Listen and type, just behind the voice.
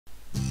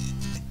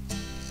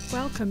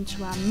Welcome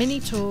to our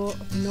mini tour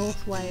of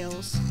North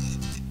Wales.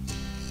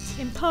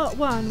 In part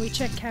 1 we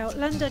check out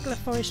Llandegla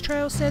Forest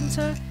Trail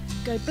Centre,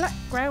 go Black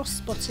Grouse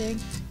spotting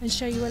and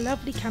show you a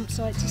lovely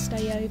campsite to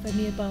stay over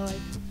nearby.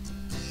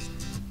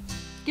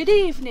 Good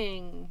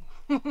evening!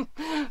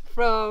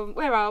 From,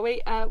 where are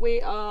we?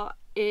 We are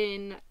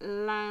in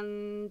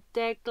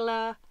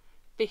Llandegla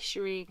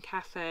Fishery and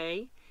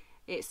Cafe.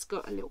 It's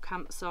got a little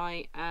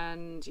campsite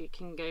and you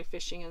can go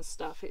fishing and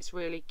stuff. It's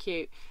really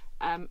cute.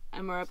 And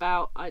we're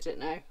about, I don't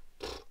know,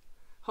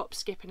 hop,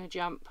 skip and a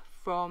jump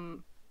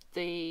from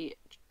the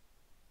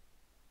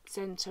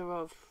centre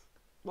of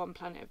One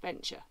Planet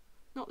Adventure.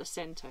 Not the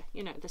centre,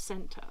 you know, the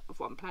centre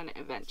of One Planet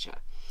Adventure,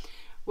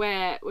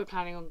 where we're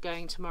planning on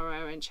going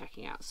tomorrow and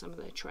checking out some of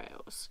the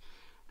trails.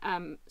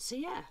 So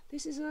yeah,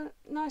 this is a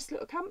nice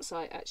little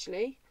campsite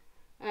actually.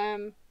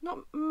 Not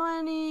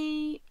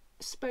many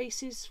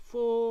spaces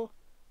for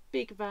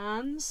big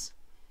vans,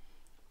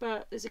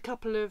 but there's a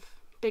couple of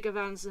bigger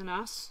vans than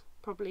us,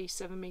 probably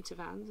 7-metre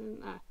vans,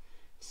 isn't there?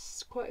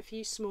 There's quite a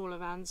few smaller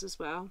vans as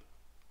well.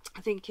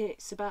 I think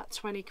it's about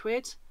 20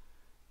 quid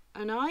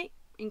a night,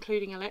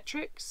 including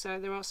electric, so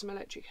there are some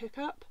electric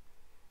hookup.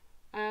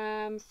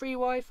 Free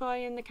Wi-Fi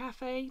in the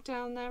cafe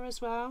down there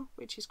as well,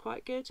 which is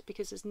quite good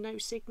because there's no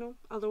signal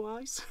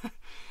otherwise.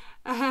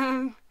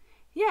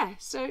 Yeah,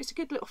 so it's a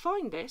good little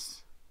find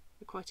this.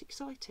 We're quite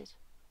excited.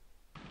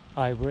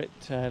 Hi, we're at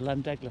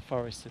Llandegla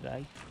Forest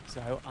today,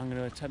 so I'm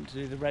going to attempt to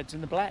do the reds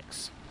and the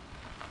blacks.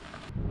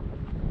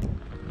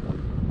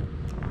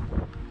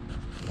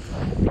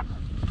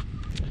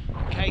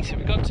 Okay, so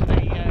we got to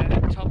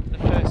the top of the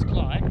first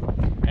climb,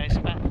 and it's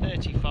about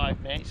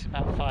 35 minutes,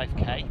 about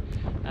 5k,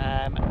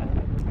 and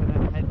we're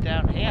going to head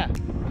down here.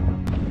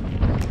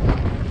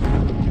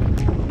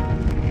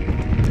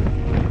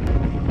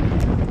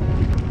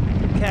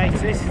 Okay,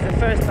 so this is the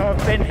first time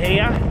I've been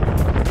here.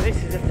 This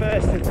is the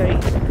first of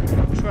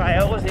the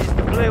trails. It's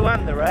the blue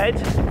and the red,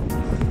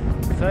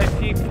 so a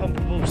few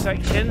pumpable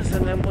sections,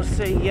 and then we'll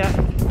see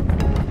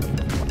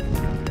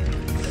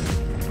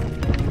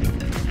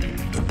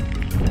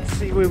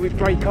where we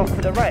break off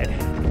for the red.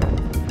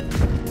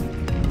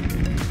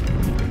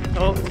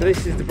 Oh, so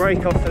this is the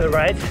break off for the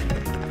red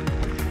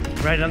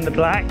and the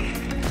black.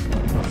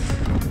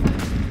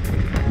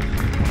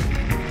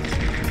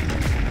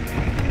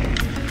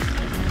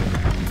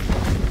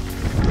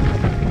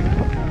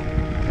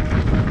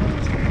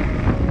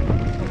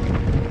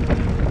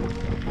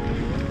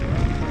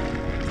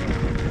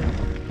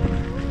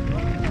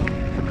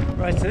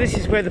 Right, so this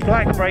is where the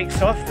black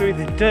breaks off through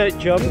the dirt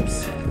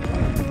jumps.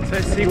 So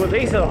let's see what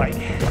these are like.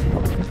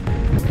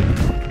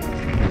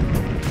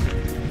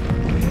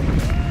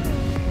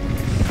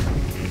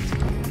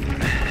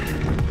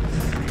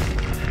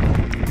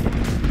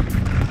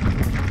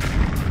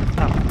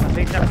 Oh, I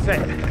think that's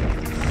it.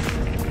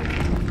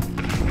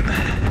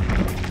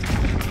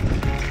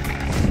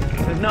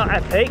 So not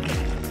epic,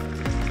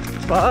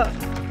 but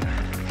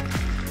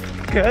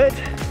good.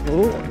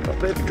 Oh, got a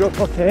bit of a drop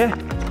off here.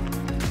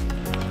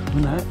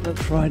 No,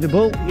 looks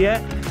rideable,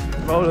 yeah,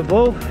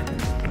 rollerable.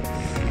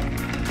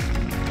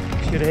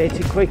 Should have hit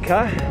it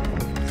quicker.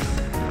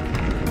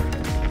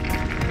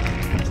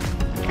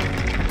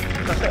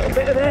 Got a little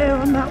bit of air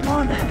on that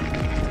one.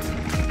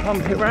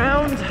 Pump it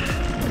round.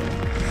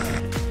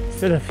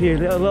 Still a few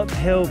little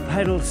uphill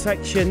pedal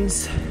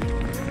sections.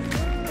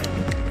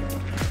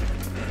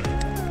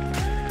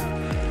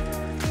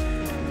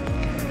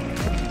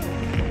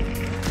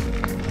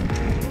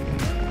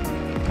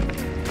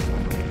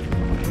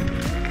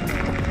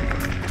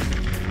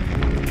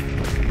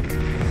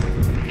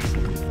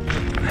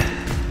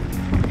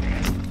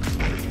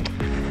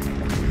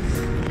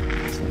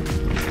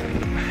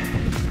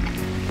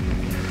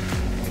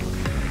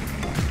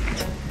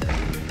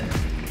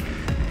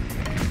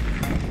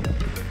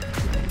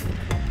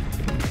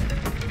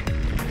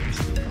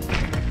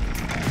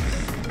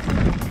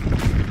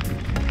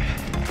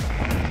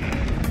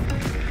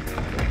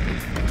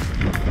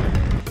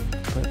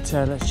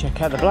 Let's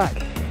check out the black.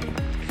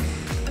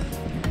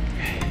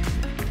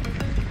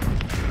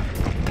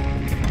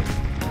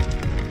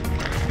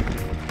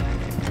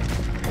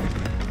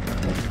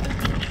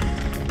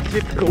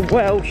 Typical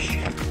Welsh,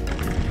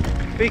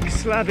 big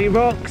slabby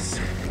rocks.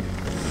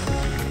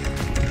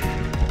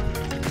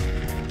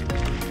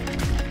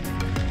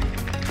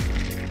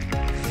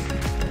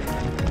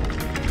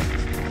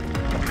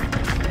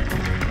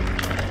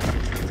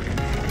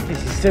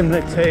 This is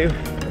similar to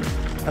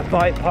a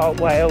Bike Park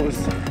Wales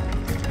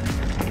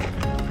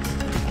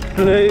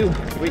blue,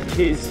 which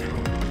is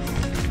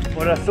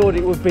what I thought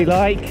it would be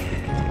like.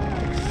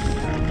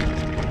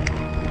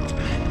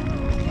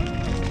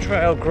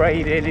 Trail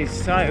grading is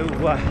so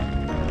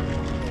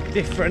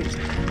different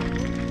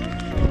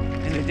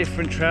in the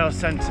different trail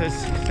centres,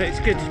 so it's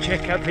good to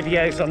check out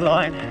videos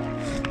online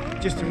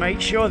just to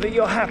make sure that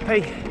you're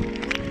happy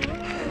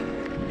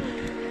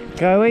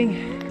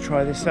going.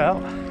 Try this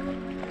out.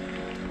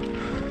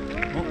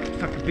 Oh,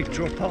 it's like a big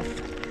drop off.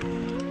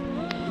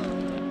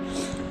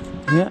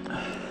 Yeah.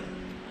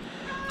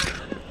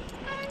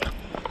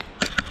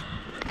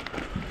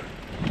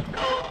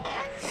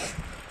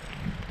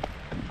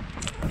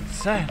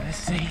 So let's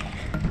see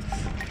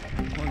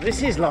what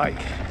this is like.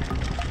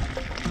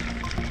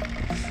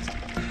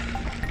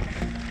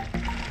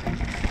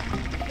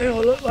 They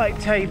all look like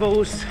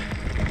tables.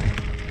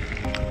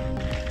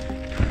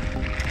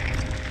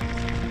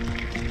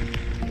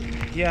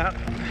 Yeah.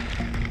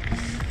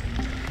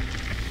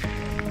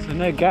 So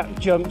no gap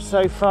jumps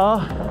so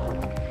far.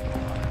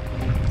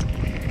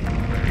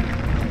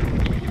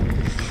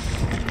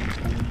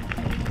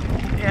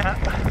 Yeah.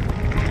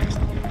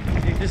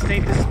 You just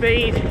need the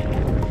speed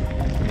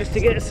just to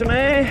get some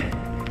air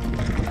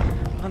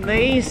on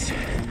these.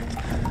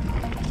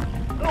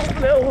 Oh,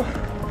 little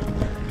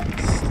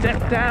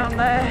step down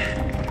there.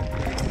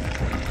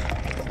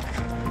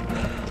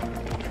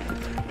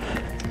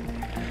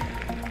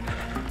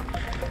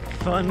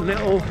 Fun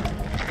little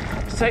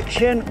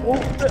section. Oh,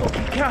 little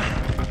kicker.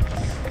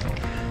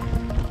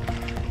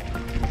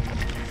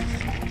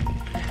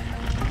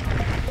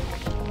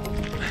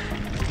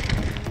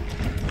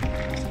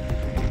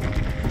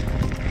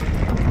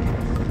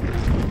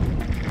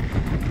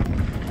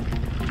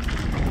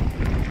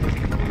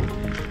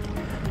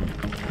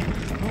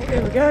 Oh,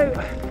 there we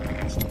go.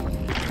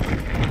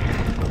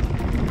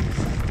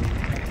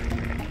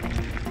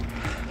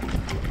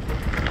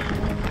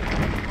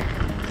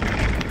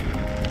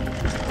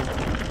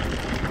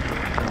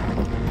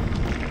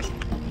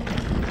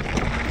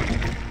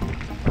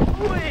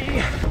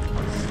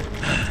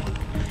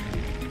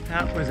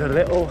 That was a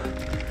little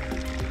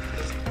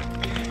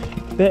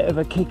bit of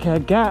a kicker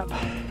gap.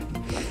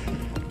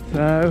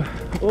 So,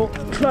 oh,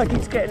 looks like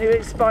it's getting a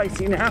bit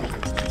spicy now.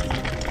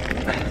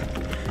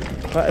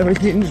 But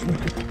everything's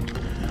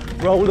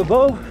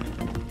rollable.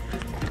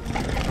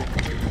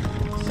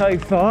 So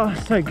far,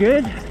 so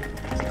good.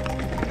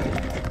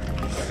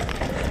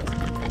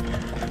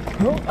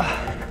 Oh.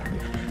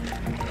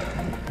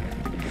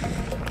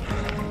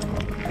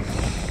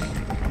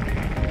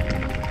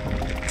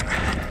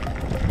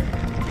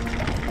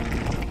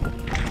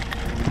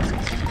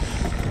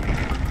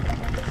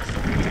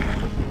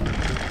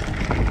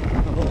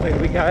 Here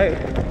we go.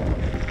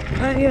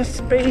 Plenty of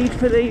speed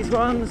for these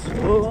ones.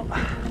 Oh.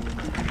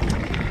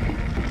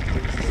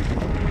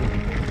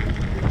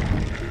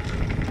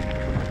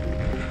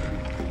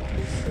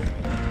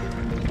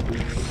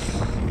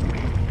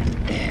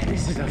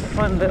 This is a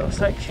fun little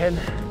section.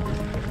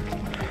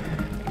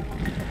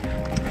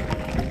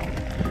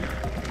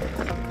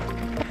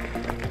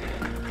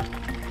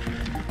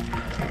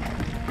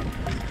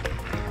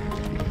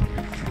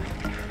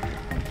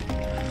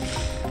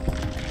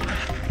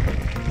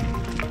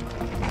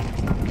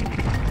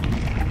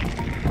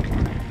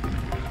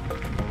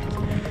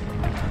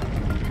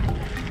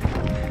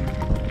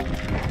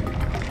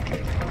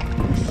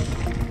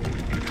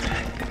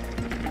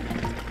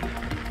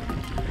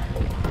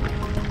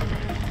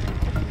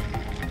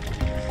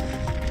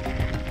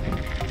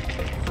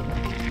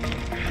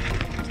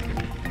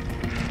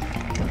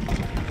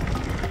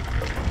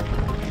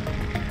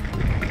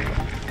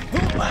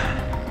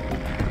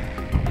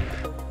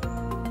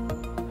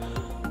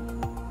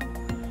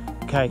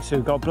 Okay, so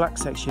we've got a black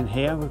section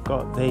here, we've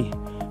got the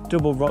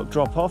double rock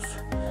drop off,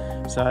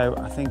 so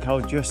I think I'll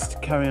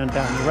just carry on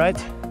down the red.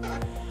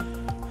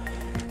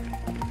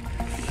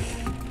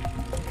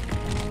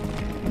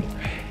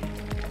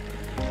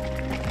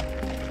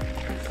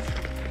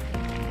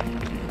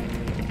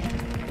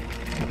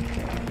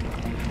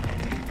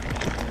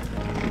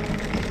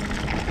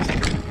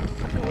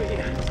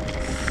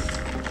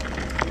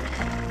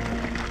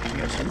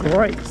 Got some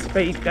great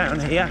speed down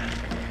here.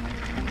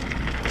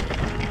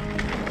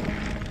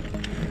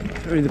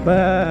 Through the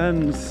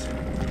berms.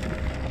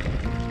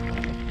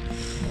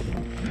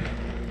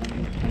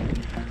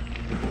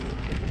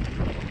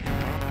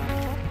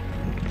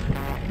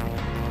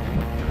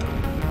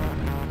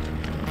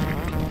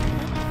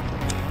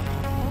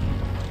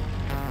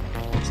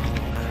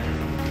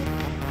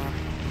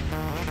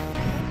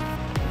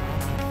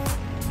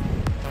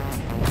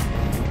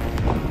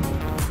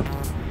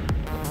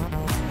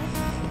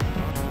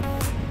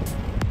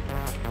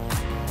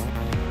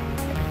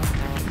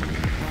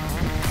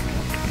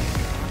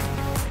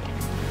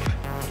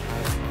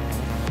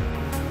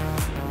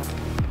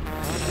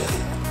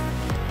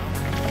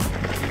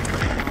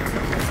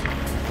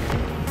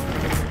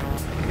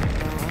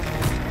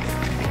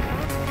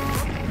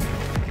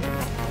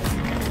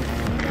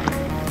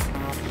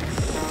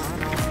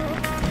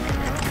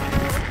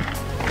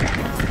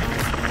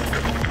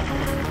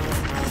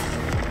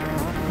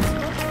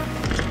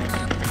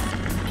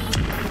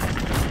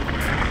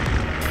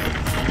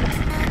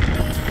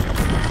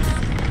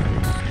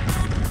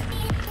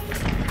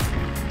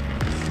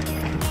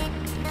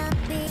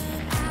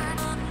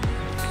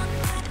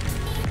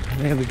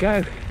 There we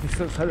go. This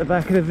looks like the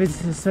back of the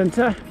visitor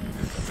centre.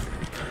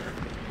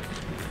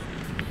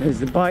 There's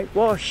the bike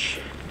wash.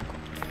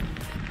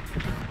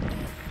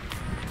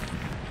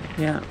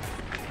 Yeah,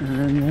 and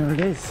then there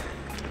it is.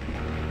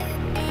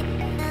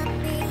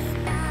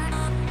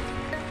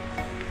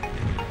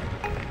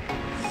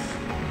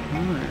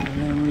 Right,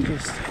 and then we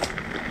just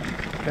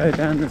go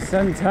down the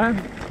centre.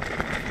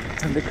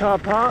 From the car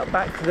park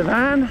back to the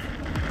van.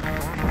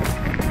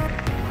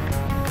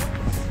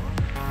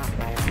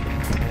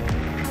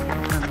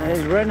 And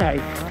there's Renee.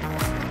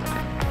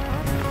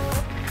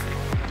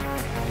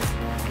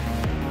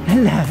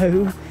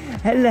 Hello,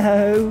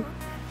 hello,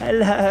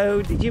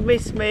 hello. Did you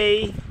miss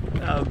me?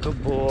 Oh,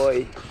 good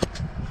boy.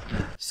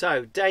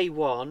 So day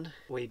one,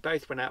 we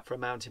both went out for a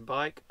mountain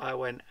bike. I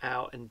went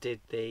out and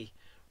did the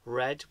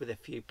red with a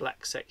few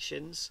black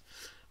sections.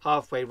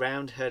 Halfway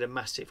round, heard a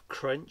massive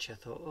crunch. I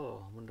thought,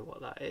 oh, I wonder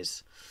what that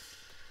is.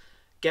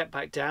 Get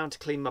back down to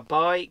clean my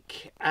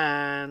bike,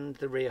 and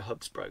the rear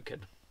hub's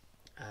broken.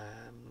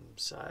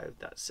 So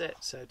that's it.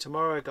 So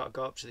tomorrow I got to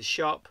go up to the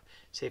shop,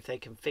 see if they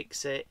can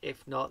fix it.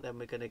 If not, then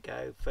we're going to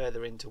go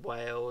further into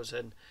Wales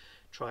and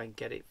try and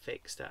get it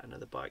fixed at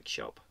another bike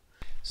shop.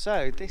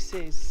 So this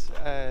is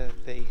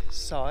the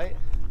site,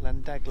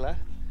 Llandegla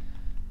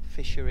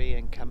Fishery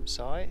and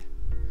Campsite.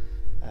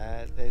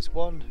 There's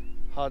one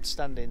hard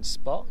standing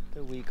spot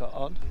that we got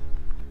on,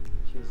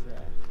 which is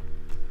there.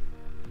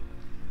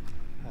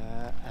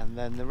 And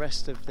then the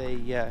rest of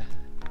the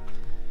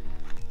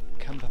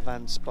camper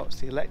van spots,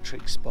 the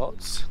electric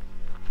spots,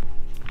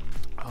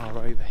 are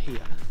over here.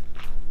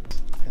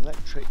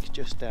 Electric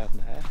just down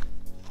there.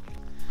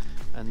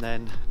 And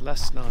then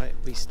last night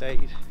we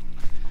stayed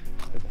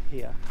over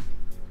here.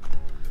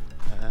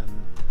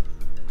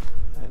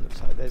 It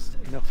looks like there's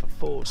enough for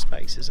 4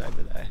 spaces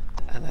over there.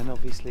 And then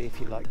obviously if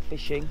you like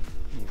fishing,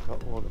 you've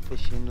got all the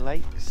fishing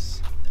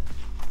lakes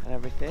and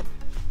everything.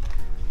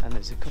 And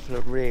there's a couple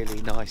of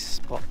really nice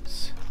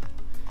spots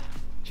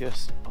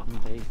just on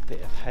the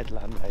bit of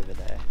headland over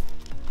there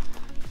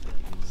that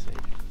you can see.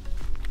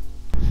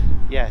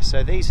 Yeah,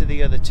 so these are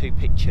the other 2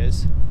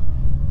 pictures.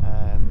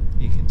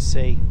 You can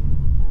see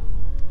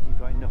you've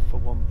got enough for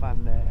one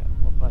van there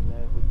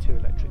with 2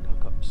 electric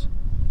hookups.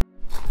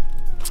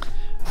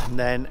 And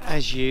then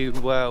as you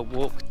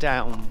walk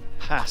down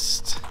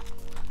past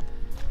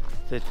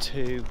the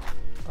 2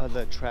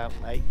 other trout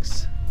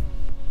lakes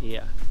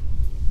here,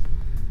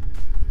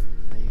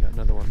 and you've got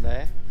another one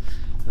there,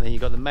 and then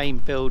you've got the main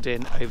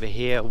building over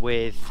here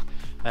with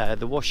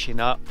the washing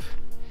up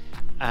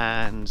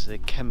and the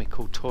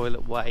chemical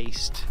toilet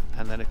waste,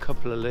 and then a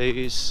couple of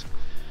loos.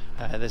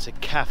 There's a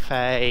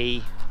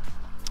cafe,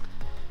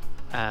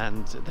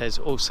 and there's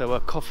also a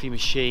coffee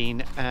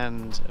machine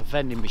and a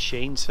vending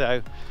machine.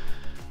 So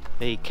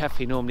the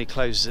cafe normally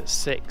closes at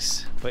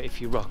 6, but if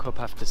you rock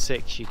up after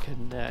 6 you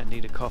can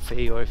need a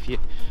coffee, or if you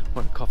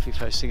want a coffee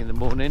first thing in the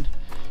morning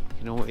you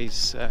can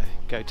always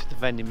go to the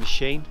vending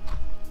machine.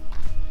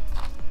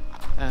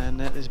 And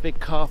there's a big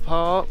car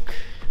park,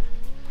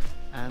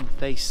 and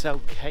they sell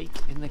cake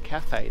in the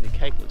cafe. The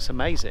cake looks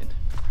amazing.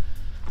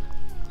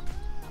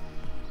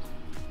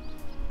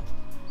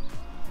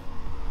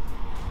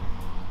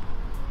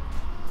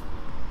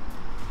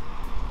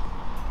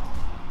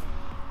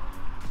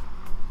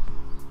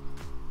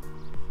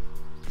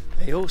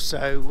 They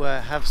also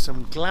have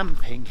some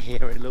glamping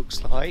here, it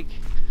looks like.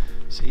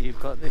 So you've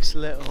got this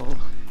little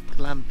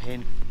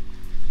glamping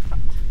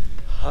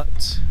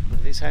hut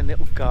with its own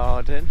little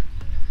garden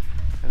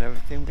and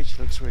everything, which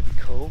looks really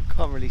cool.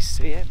 Can't really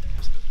see it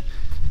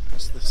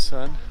because the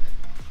sun.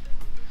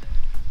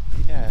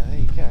 Yeah, there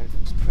you go, it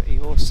looks pretty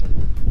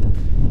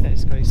awesome.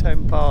 It's got its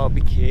own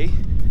barbecue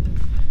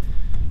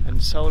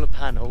and solar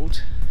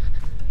panelled.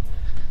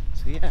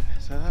 So yeah,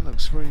 so that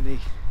looks really,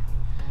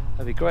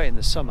 that'd be great in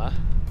the summer.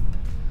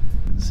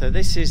 So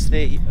this is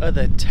the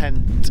other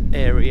tent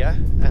area,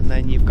 and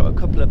then you've got a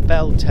couple of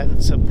bell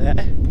tents up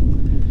there,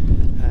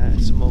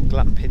 some more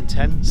glamping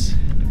tents.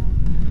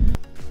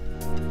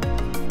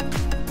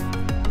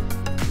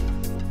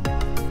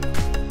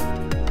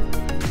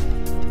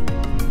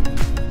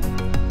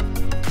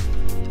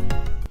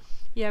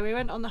 Yeah, we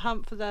went on the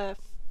hunt for the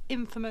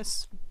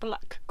infamous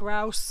Black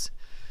Grouse.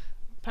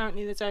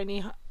 Apparently there's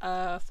only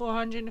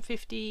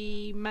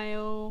 450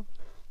 male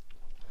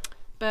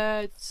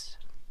birds,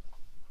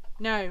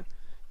 no,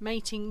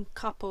 mating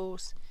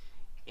couples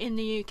in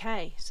the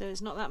UK, so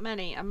there's not that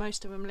many, and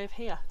most of them live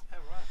here. Oh,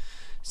 right.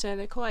 So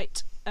they're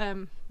quite,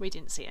 we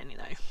didn't see any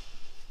though.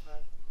 No.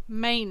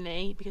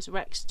 Mainly because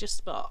Rex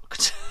just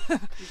barked. Did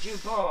you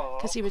bark?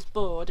 Because he was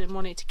bored and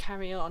wanted to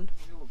carry on.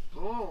 You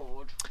were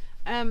bored?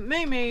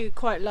 Moo Moo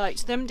quite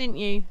liked them, didn't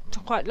you?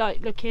 Quite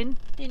liked looking,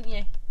 didn't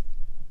you?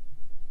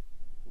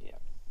 Yeah.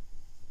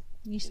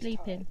 You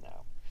sleeping?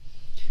 Now.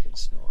 She's been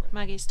snoring.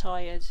 Maggie's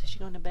tired, she's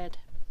gone to bed.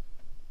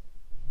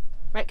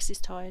 Rex is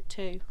tired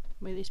too,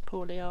 with his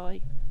poorly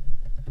eye.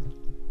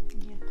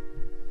 Yeah.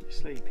 You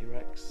sleepy,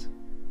 Rex?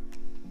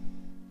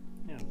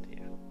 Oh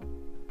dear.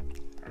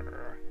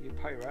 You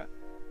pirate?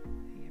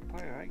 You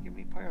pirate? Give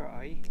me pirate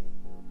eye.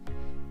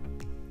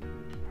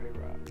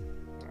 Pirate.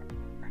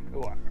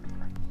 Oh.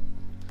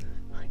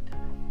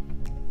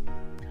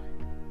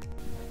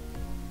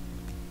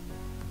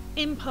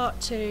 In part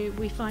 2,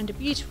 we find a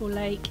beautiful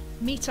lake,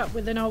 meet up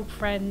with an old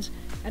friend,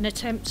 and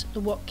attempt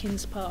the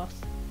Watkins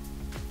Path.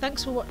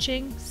 Thanks for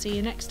watching, see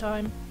you next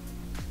time.